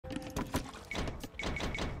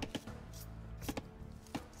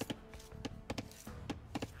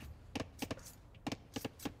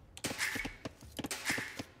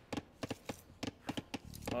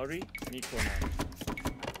آری میکنم.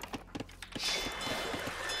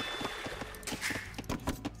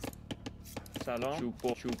 سلام.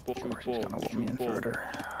 شوپو.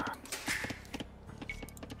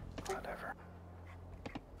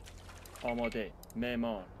 آماده.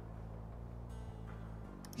 معمار.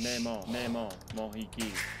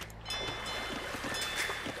 ماهیگیر.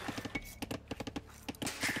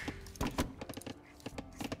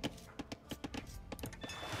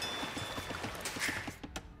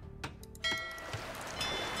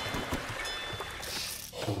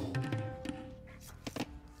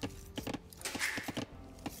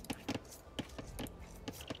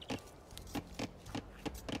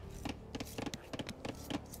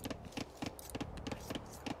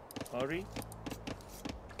 آری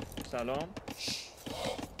سلام.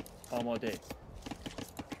 آماده.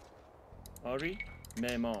 آری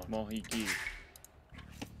معمار ماهیگیر.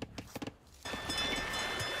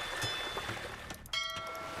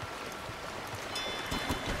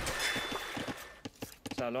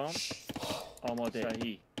 سلام. آماده.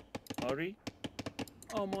 صحیح. آری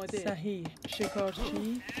آماده. صحیح.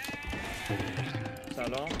 شکارچی.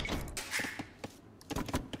 سلام.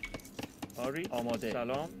 آری آماده.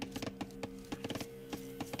 سلام.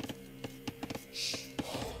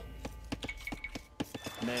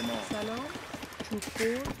 معمار. سلام.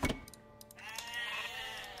 چوب‌خور.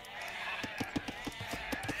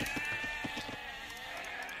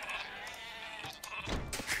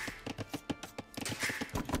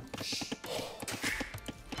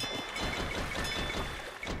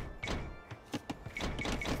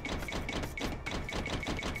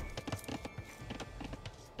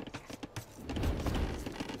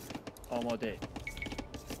 آماده.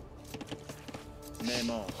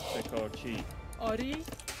 معمار. شکارچی. آری.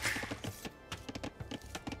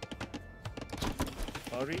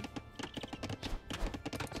 آری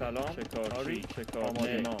سلام. شکارچی.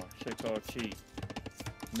 معمار. شکارچی.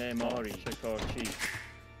 معماری. شکارچی.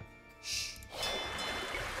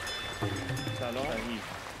 سلام. صحیح.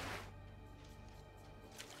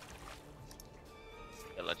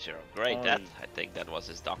 Villager. Great, that I think that was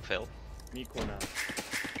his dog fill. میکنم.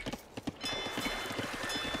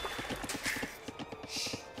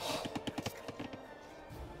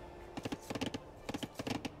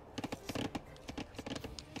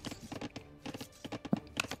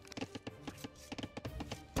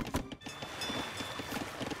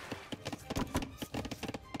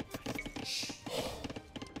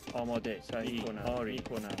 آماده. صحیح کنم. آری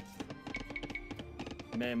کنم.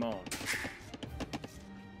 معمار.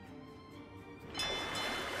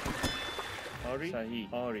 آری صحیح.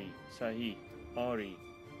 آری صحیح. آری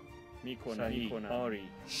میکنم. صحیح. آری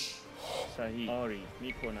صحیح. آری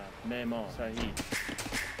میکنم. معمار. صحیح.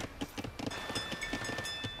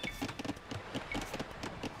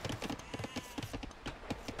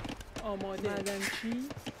 آماده. معدنچی.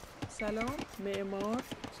 سلام. معمار.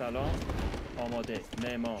 سلام. آماده.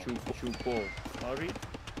 معمار. چوب برد. آری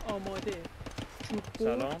آماده. چوب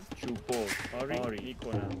برد. سلام. چوب برد. آری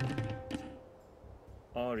میکنم.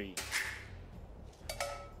 آری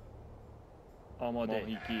آماده.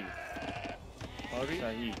 ماهیگیر. آری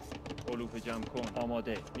صحیح. علوف جمع کن.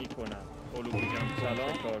 آماده میکنم. علوف جمع کن.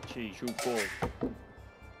 سلام. شکارچی. چوب برد.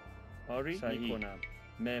 آری صحیح میکنم.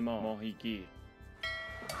 معمار. ماهیگیر.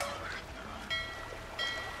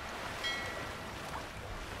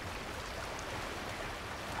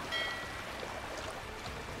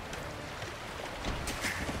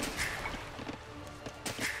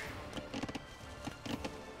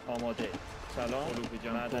 آماده. سلام. علوف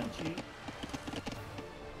جمع معدنچی.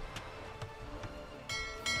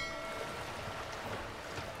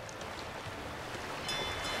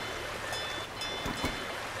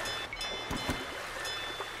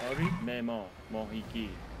 آری معمار. ماهیگیر.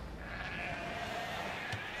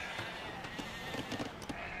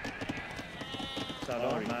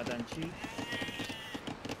 سلام. معدنچی.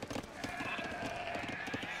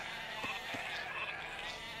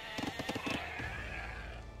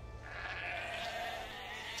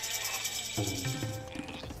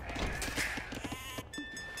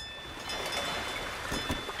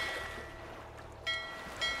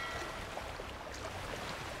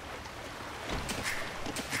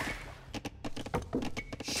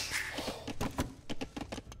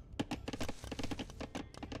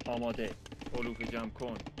 آماده. علوف جمع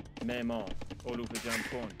کن. معمار. علوف جمع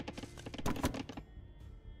کن.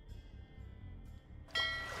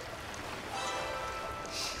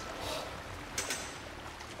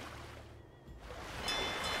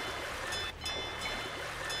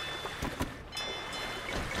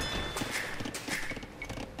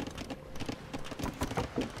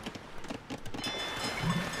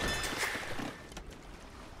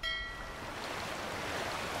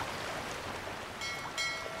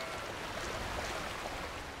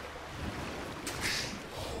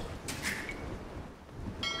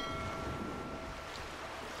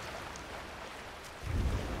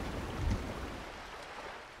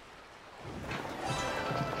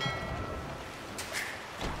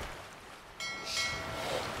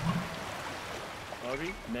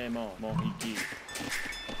 معمار ماهیگیر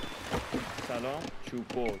سلام چوب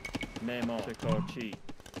برد معمار شکارچی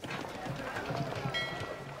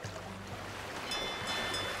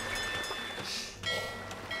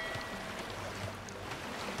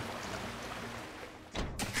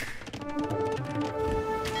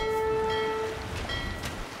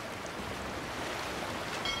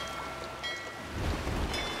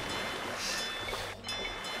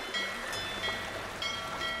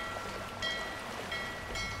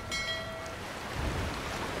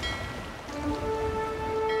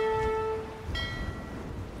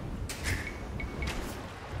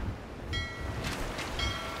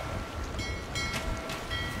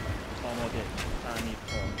آماده تعمیر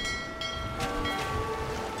کار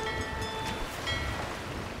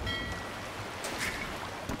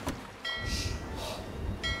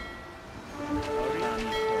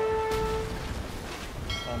تعمیر کار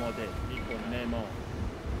آماده میکن معمار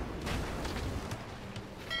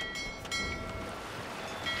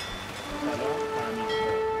سلام تعمیر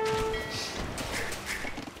کار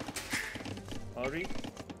آری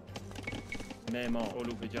معمار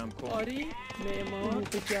علوف جمع کن آری معمار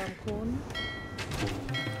علوف جمع کن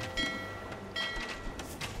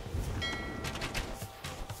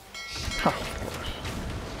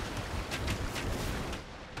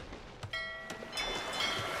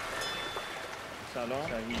سلام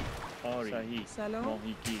صحیح آری صحیح سلام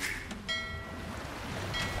ماهیگیر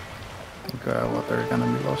I think water gonna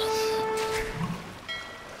be lost.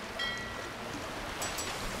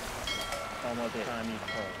 آماده تعمیر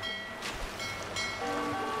کار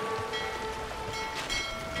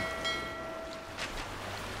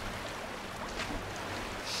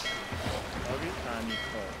آری تعمیر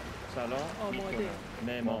کار سلام آماده. میکنم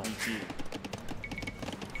معمار ماهیگیر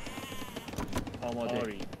آماده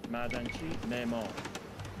آری معدنچی معمار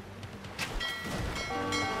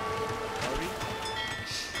آری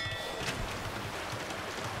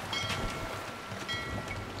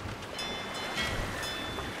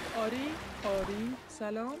آری آری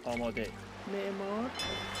سلام آماده معمار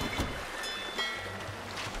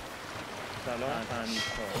سلام تعمیر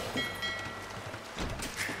کار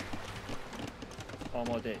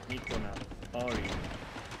آماده میکنم آری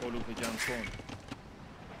علوف جمع کن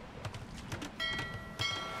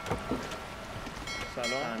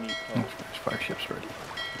سلام تعمیر کار There's 5 ships ready.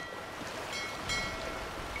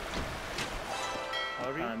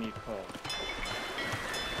 آری تعمیر کار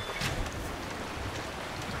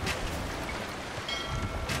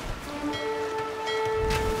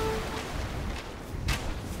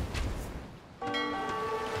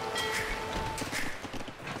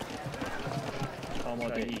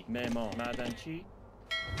آماده معمار معدنچی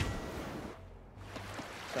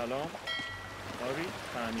سلام آری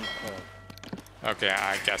تعمیر کار Okay,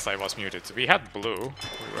 I guess I was muted. We had blue.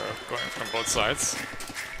 We were going from both sides.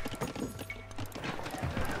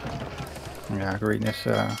 Yeah, green is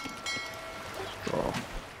straw.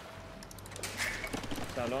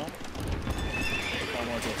 سلام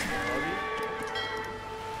آماده آری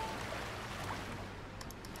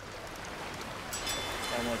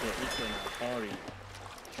آماده میکنم آری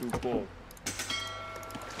چوب برد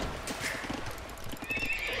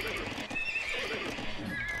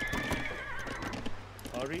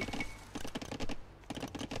آری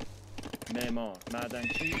معمار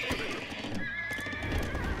معدنچی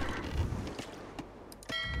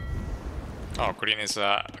Oh, green is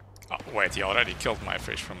wait, he already killed my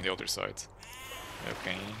fish from the other side.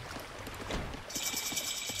 Okay.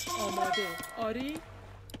 آماده آری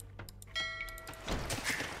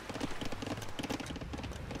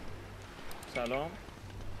سلام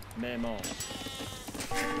معمار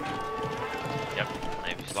Yep,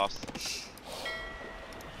 maybe he's lost.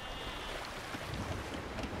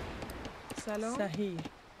 سلام صحیح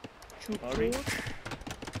چوب آری. برد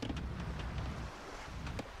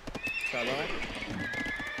سلام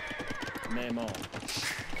معمار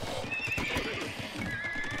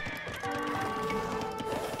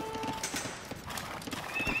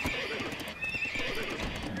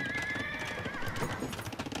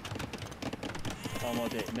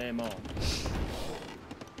آماده معمار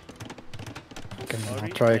I'll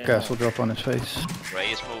try a castle drop on his face. Ray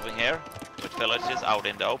is moving here with villages out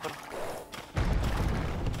in the open.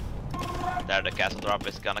 There the castle drop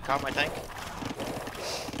is gonna come, I think.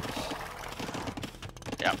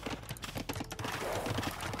 Yeah.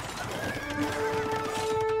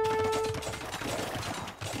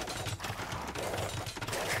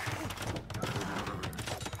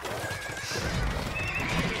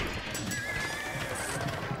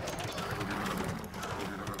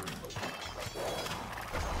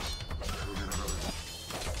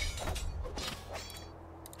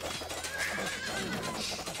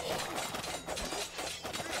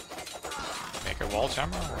 wall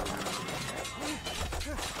jammer?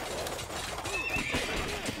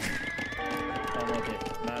 آماده.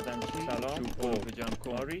 معدنچی. سلام. چوب جمع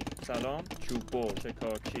کن. آری. سلام. چوب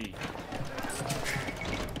شکارچی.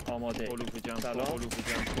 آماده. علوف جمع. سلام. علوف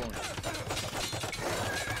جمع کن.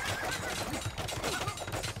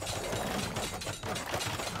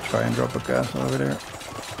 Try and drop a castle over there.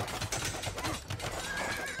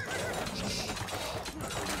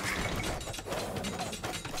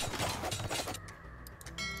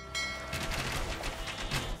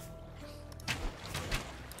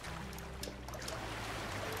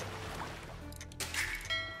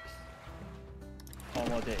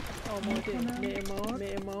 آماده. آماده. معمار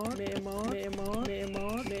معمار معمار معمار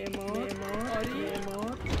معمار معمار معمار آری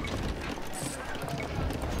معمار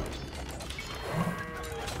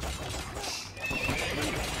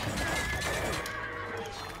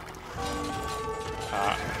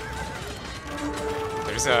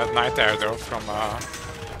There's a knight there though from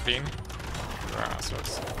Beam. So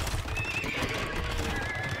it's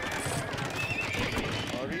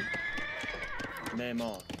آری.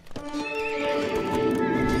 معمار.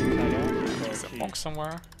 there's a monk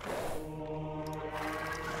somewhere.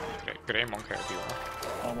 Grey monk here, do you want?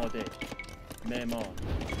 آماده. معمار.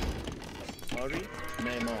 آری.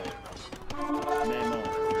 معمار. معمار.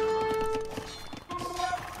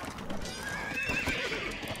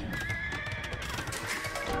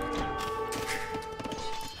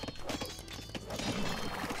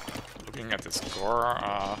 Looking at the score,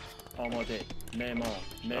 آماده. معمار.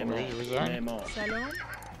 معمار. where you resign? معمار. سلام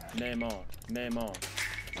معمار. معمار.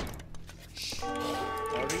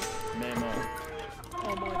 آری. معمار.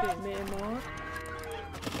 آماده معمار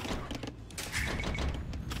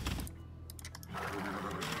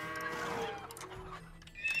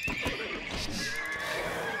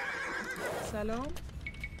سلام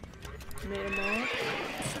معمار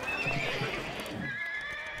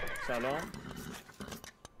سلام.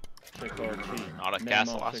 شکارچی. Not a معمار.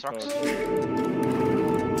 castle, that sucks. شکارچی.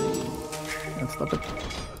 And stop it.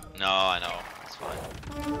 No, I know. It's fine.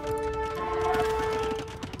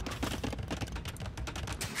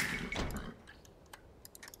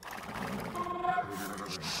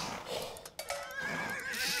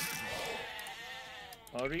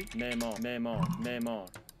 آری. معمار. معمار. معمار.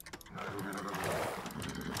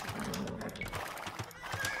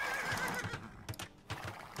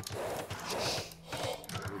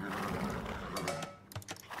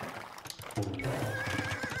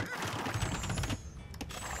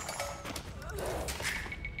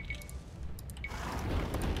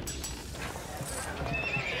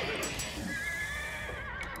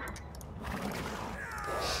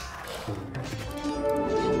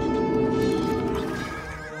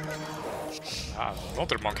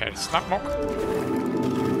 Another monk here. Snap monk.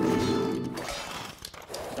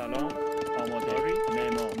 سلام. آماده. آری.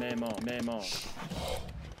 معمار. معمار. معمار.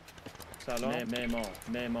 سلام. معمار.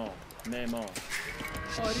 معمار. معمار.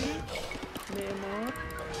 آری معمار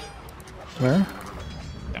Where?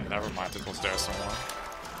 Yeah, never mind. It was there somewhere.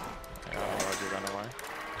 Yeah, I already ran away.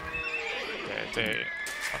 They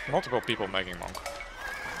multiple people making monk.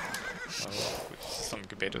 With some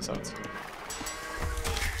betas out.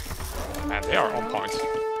 And they are on point.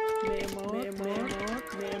 معمار معمار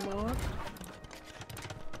معمار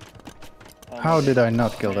How did I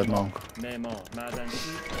not kill that monk? معمار. معدنچی.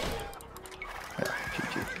 Yeah,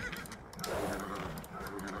 GG.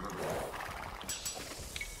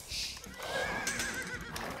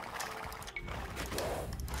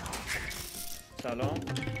 سلام.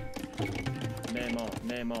 معمار.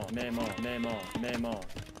 معمار. معمار. معمار. معمار.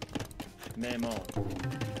 معمار.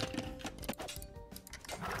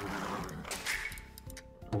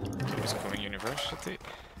 Who's going university?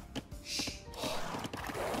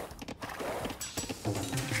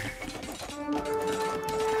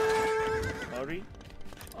 آری.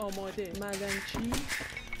 آماده معدنچی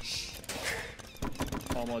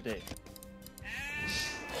آماده.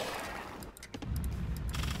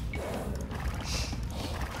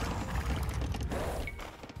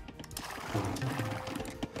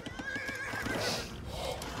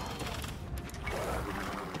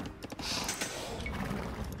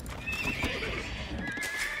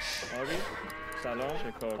 آری. سلام.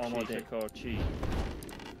 شکارچی. آماده. شکارچی.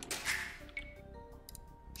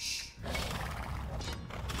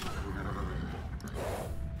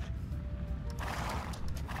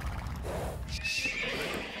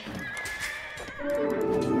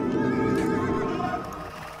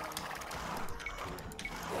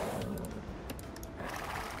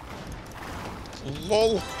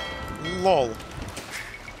 LOL! LOL!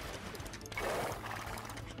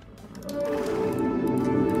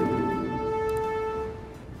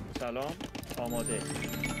 سلام. آماده.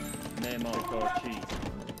 معمار کارچی.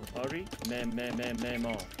 آری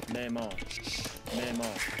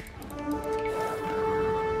معمار.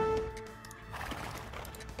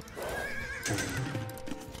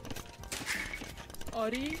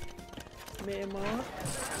 آری معمار.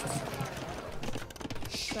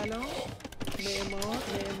 سلام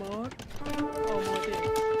معمار آماده.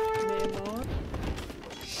 معمار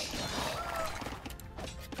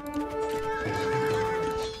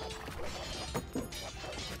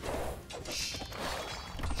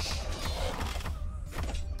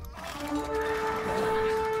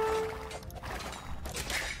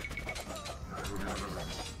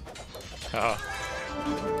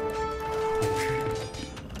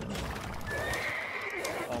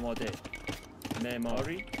آماده.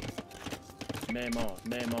 معماری.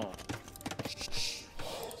 معمار.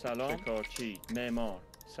 سلام شکارچی. معمار.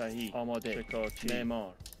 صحیح. آماده. شکارچی.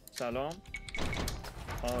 معمار. سلام.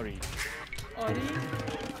 آری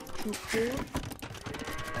چوب‌بر.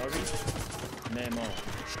 آری معمار.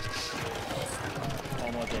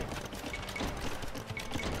 آماده.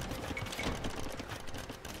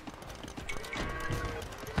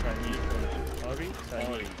 صحیح کنم. آری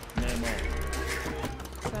صحیح. معمار.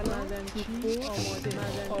 معدنچی آماده.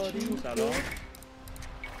 معدنچی سلام.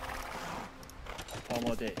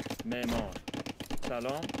 آماده. معمار.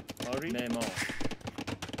 سلام. آری معمار.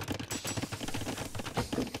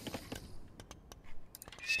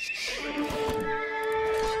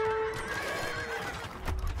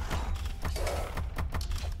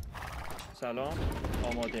 سلام.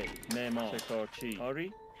 آماده. معمار. شکارچی.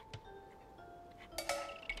 آری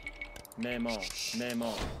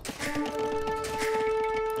معمار.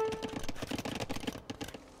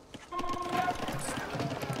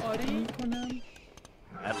 آری میکنم.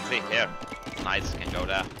 Entropy here. Knights can go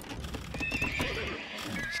there.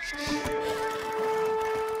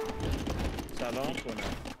 سلام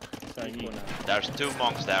کنم. صحیح کنم. There's 2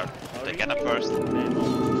 monks there. They get it first.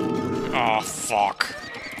 Oh, fuck.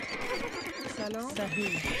 سلام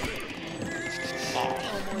صحیح. Oh.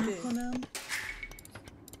 آماده کنم.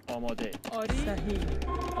 آماده. آری صحیح.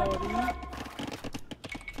 آری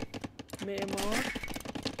معمار.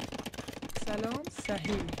 سلام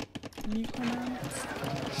صحیح میکنم.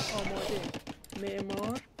 آماده.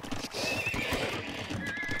 معمار.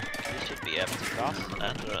 You should be able to cross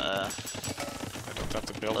and I don't have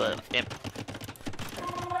to build an it. imp.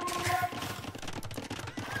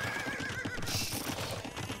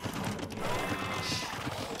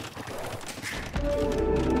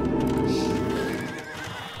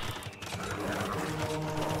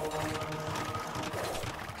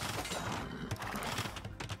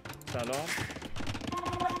 سلام.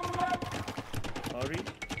 آری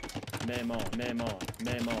معمار.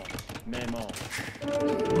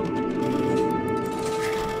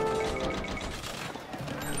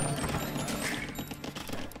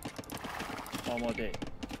 آماده.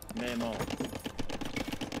 معمار.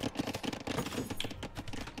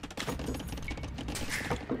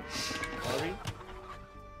 آری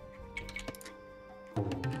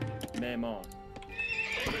معمار.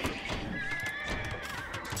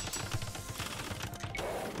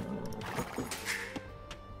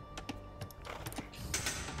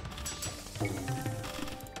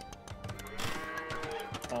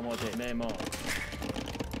 آماده. معمار.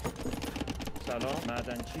 سلام.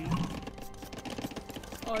 معدنچی.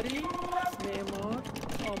 آری معمار.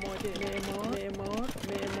 آماده.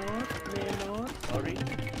 معمار. آری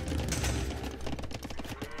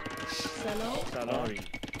سلام. آری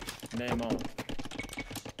معمار.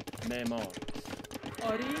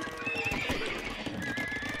 آری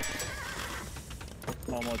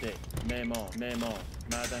آماده. معمار.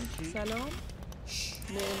 معدنچی. سلام.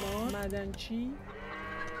 معمار. معدنچی.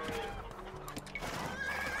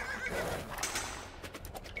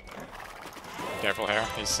 Careful here.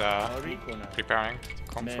 He's آری کنم. preparing to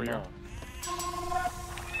come for you. معمار.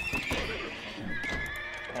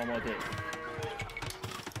 آماده.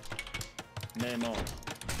 معمار.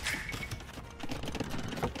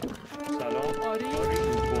 سلام. آری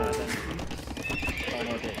معدنچی.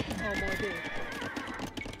 آماده.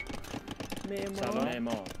 سلام.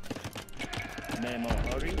 معمار. معمار.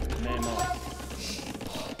 آری معمار.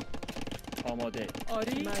 آماده.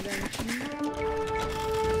 آری معدنچی.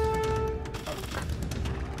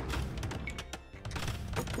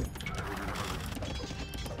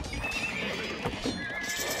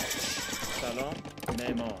 سلام.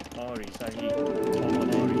 معمار. آری صحیح.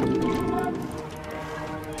 آماده. آری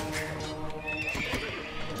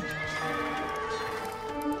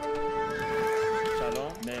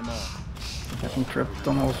سلام. معمار. Getting trapped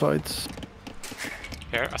on all sides.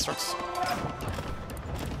 Here, Astrox.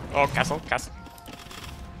 Oh, castle, castle.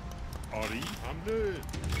 آری حمله.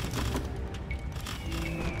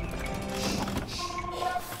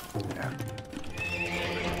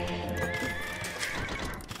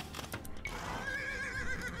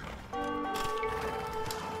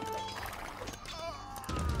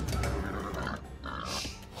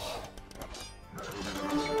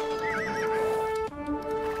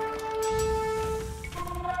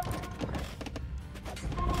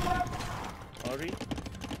 آری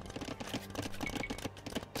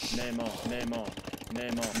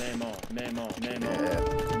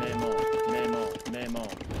معمار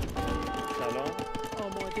سلام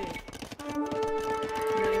آماده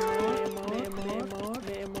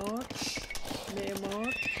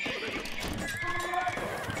معمار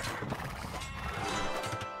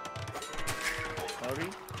آری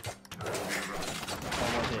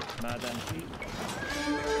آماده معدنچی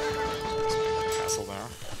Castle there.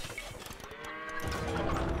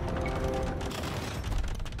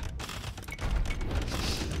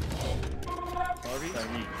 آری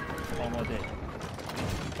صحیح آماده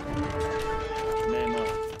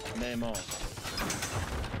معمار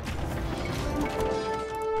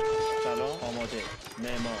سلام آماده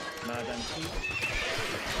معمار معدنچی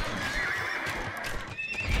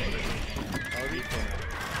آری کنم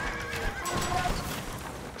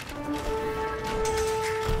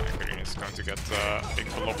Green is going to get a big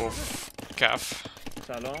blob of calf.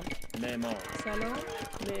 سلام معمار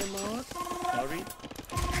آری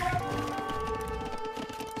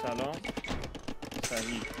سلام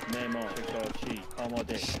صحیح معمار شکارچی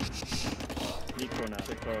آماده میکنم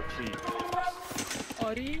شکارچی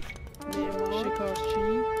آری معمار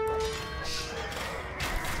شکارچی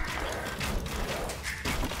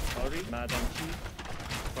آری معدنچی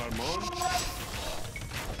فرمان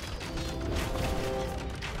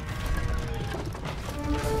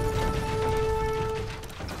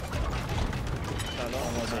سلام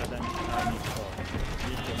آماده معدنچی همیکار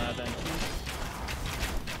میکن معدنچی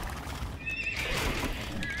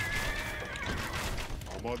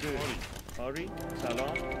آماده آری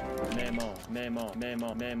سلام معمار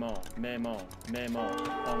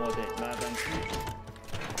آماده معدنچی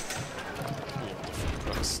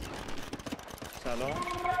سلام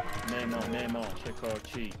معمار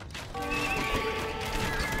شکارچی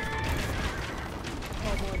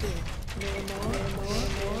آماده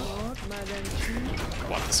معمار معدنچی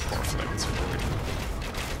What is cornflakes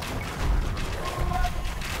for?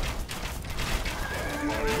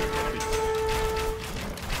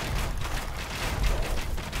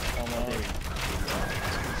 آماده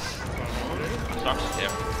Sucks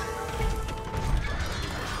here.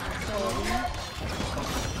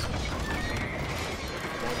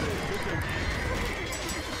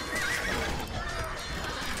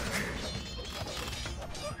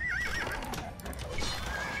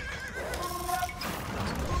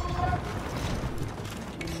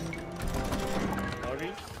 آری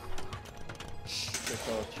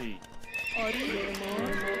شکارچی آری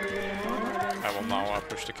I will now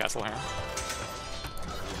push the castle here.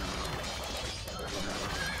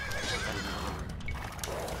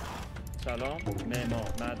 سلام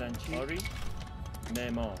معمار معدنچی آری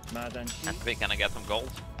معمار معدنچی And we're gonna get some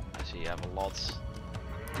gold. I see you have a lot.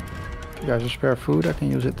 You guys have spare food, I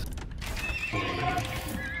can use it.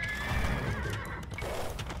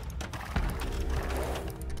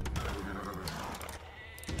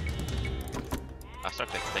 I start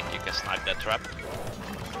to think you can snipe that trap.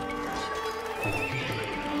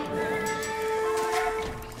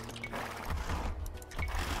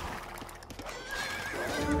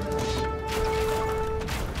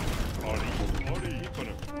 آری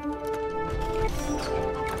میکنم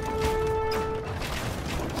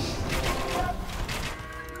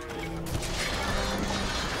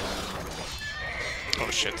Oh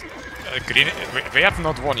shit. Green, we have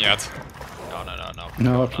not won yet. No.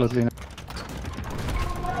 No, absolutely not.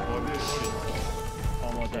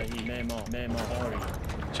 آماده معمار آری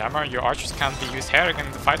Jammer, your archers can't be used here in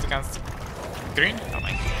the fight against Green.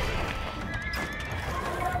 Coming.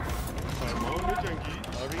 فرمان جنگی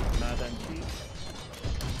آری معدنچی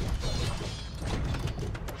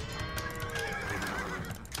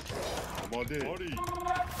آماده آری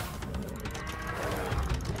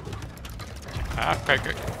Ah, okay,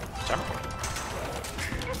 good. Jammer.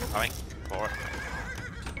 Coming. Forward.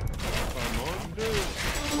 فرمان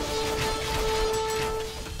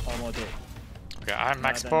آماده Okay, I'm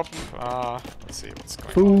max pop. Let's see what's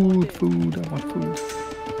going on. Food, I want food.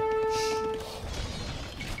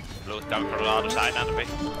 Blue's coming from the other side, enemy.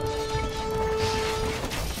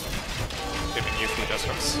 Giving you food as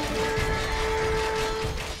well.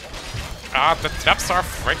 Ah, the traps are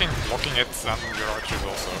freaking blocking it, and your archers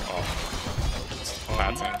also. Oh, it's a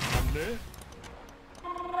bad thing.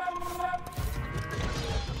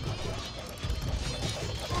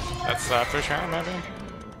 Let's push her maybe?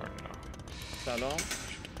 Or no? سلام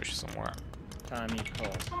Push somewhere.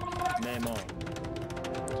 تعمیرکار معمار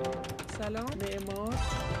سلام معمار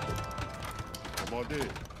آماده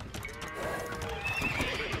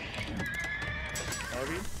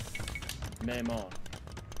آری معمار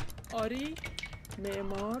آری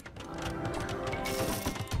معمار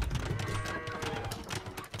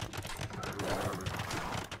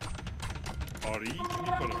آری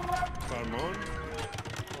میکنم فرمان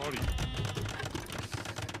آری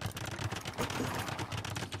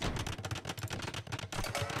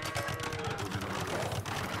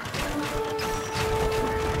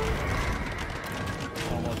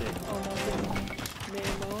آماده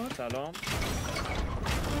معمار سلام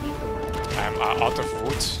I'm out of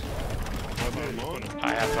wood.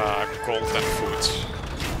 I have gold and food.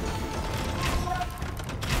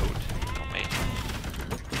 Food for me.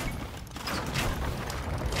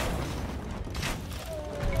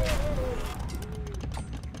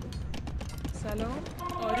 سلام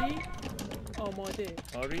آری آماده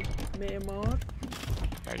آری معمار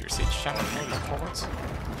Yeah, your siege channel moving forward.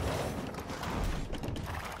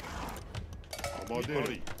 آماده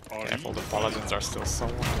آری Careful, the paladins are still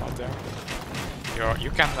somewhere out there.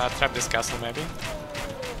 You can trap this castle maybe.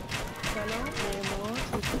 سلام معمار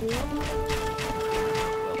شکوه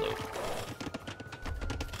Will do.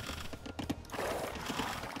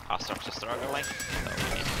 Ostrocks are struggling, so we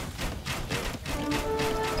need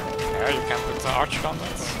Yeah, you can put the archer on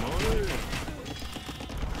that.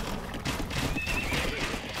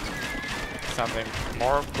 Sending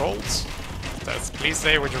more gold. Please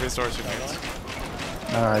say which resource you need.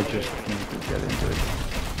 I just need to get into it.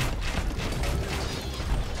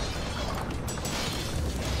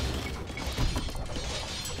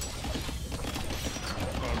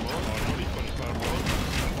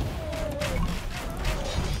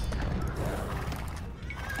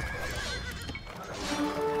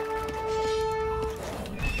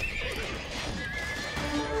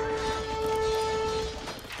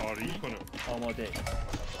 آماده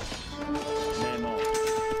معمار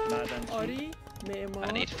معدنچی آری معمار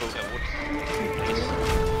I need food and wood. Please.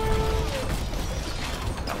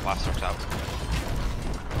 That Ostrocks out.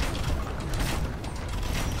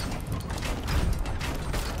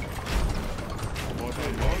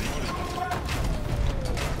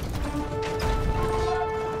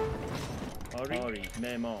 آری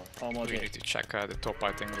معمار We آماده need to check the top.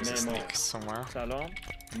 I think there's a Memo. snake somewhere. سلام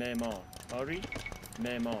معمار آری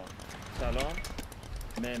معمار سلام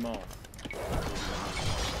معمار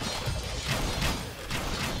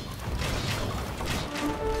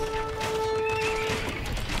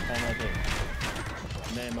آماده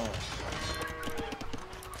معمار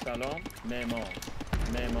سلام معمار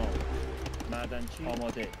معمار معدنچی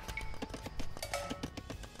آماده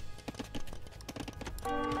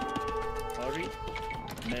آری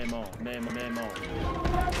معمار معمار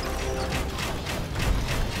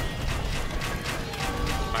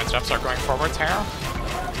My traps are going forward here.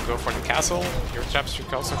 Go for the castle. Your traps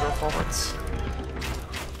should also go forwards.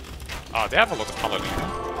 Oh, they have a lot of paladin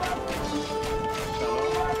here.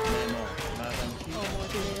 سلام معمار معدنچی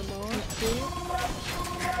آماده معمار شکوه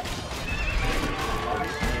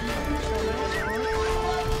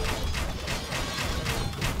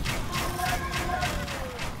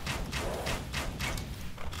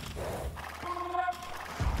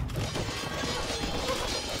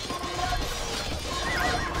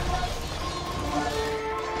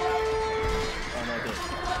آماده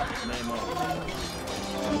معمار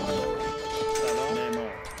سلام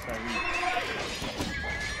معمار صحیح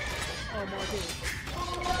آماده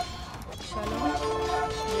سلام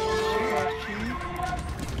شکارچی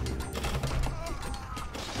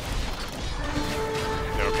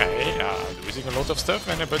Okay, losing a lot of stuff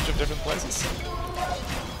in a bunch of different places.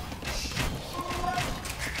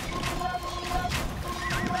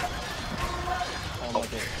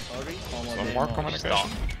 آماده آری آماده Some more معمار. communication.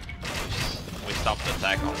 We stopped the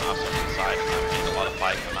attack on Ostrocks' side. I need a lot of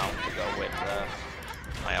fight now to go with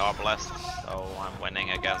my Arbalest. So I'm winning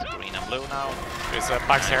against green and blue now. Is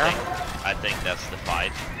Pax I here? think- I think that's the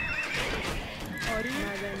fight. آری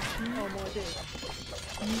معدنچی آماده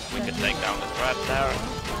We can take down the threat there.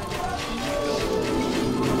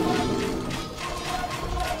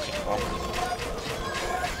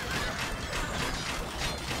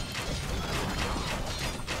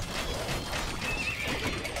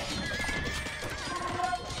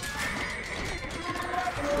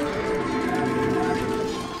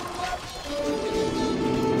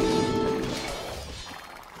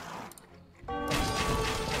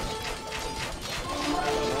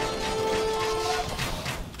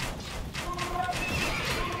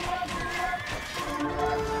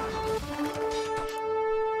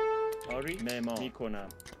 معمار میکنم.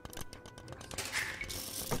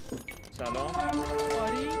 سلام.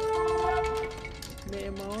 آری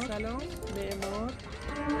معمار سلام معمار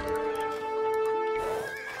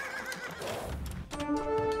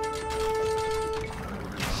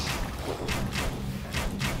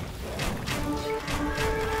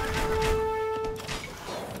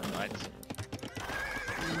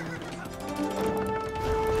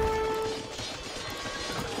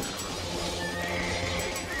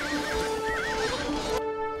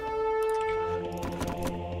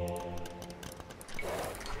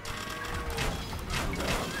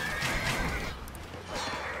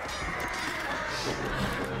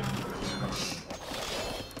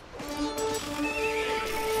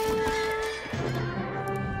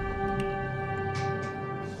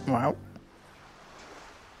Wow.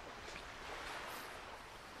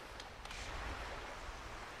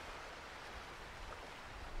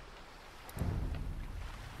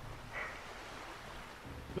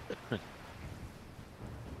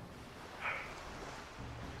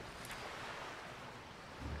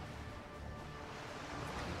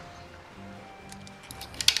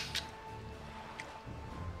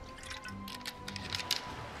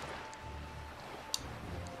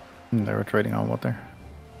 They were trading on water.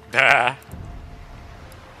 Ah.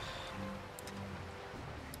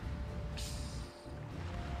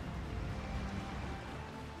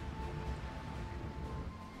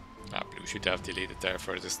 Blue should have deleted there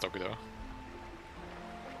for the stock though.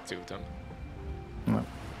 Two of them. No.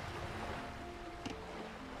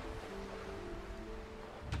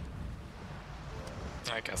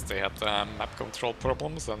 I guess they had map control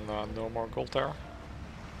problems and no more gold there.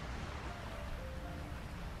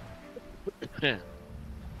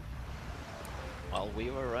 Well,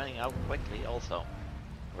 we were running out quickly also.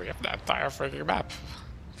 We have the entire freaking map.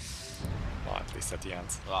 Well, at least at the end.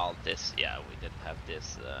 Well, this, yeah, we didn't have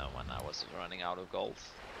this when I was running out of gold.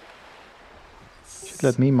 Should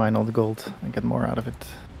let me mine all the gold and get more out of it.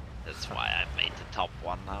 That's why I made the top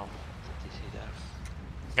one now. Did you see that?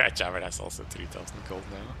 Yeah, Jabber has also 3000 gold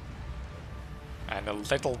now. And a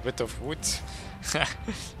little bit of wood.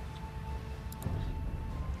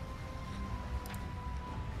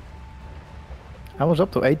 I was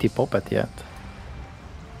up to 80 pop at the end.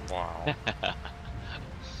 Wow.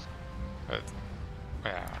 But,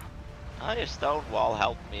 yeah. Your stone wall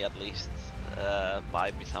helped me at least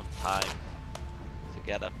buy me some time to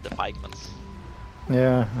get up the pikemen's.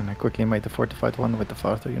 Yeah, and I quickly made the fortified one with the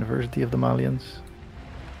faster University of the Malians.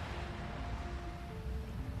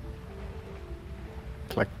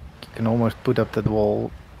 It's like you can almost put up that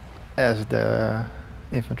wall as the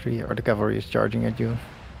infantry or the cavalry is charging at you.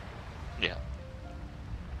 Yeah.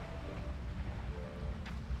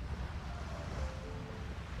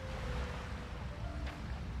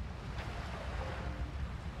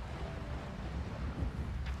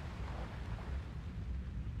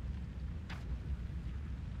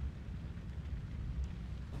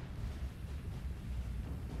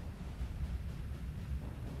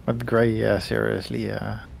 But Grey, yeah, seriously,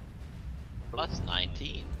 Plus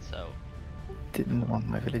 19, so didn't want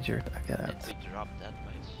my villager to get out. it dropped that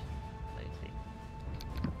much lately.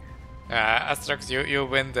 Astrax, you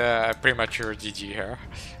win the premature GG here.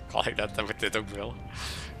 Calling that with the dog will.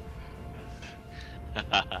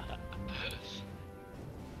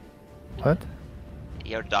 What?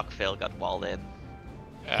 Your duckfail got walled in.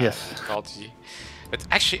 Yes. Called GG. But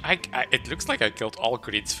actually, it looks like I killed all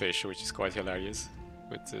Greed's fish, which is quite hilarious.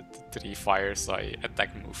 With the 3 fires, I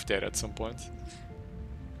attack moved there at some point.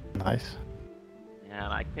 Nice. Yeah,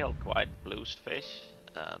 and I killed quite blues fish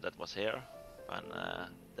that was here when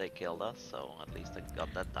they killed us, so at least I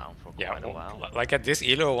got that down for quite a while. Like at this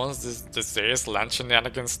elo, once the serious land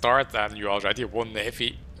shenanigans start and you already won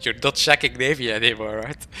Navy, you're not checking Navy anymore,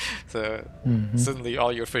 right? So suddenly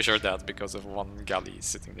all your fish are dead because of one galley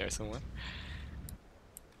sitting there somewhere.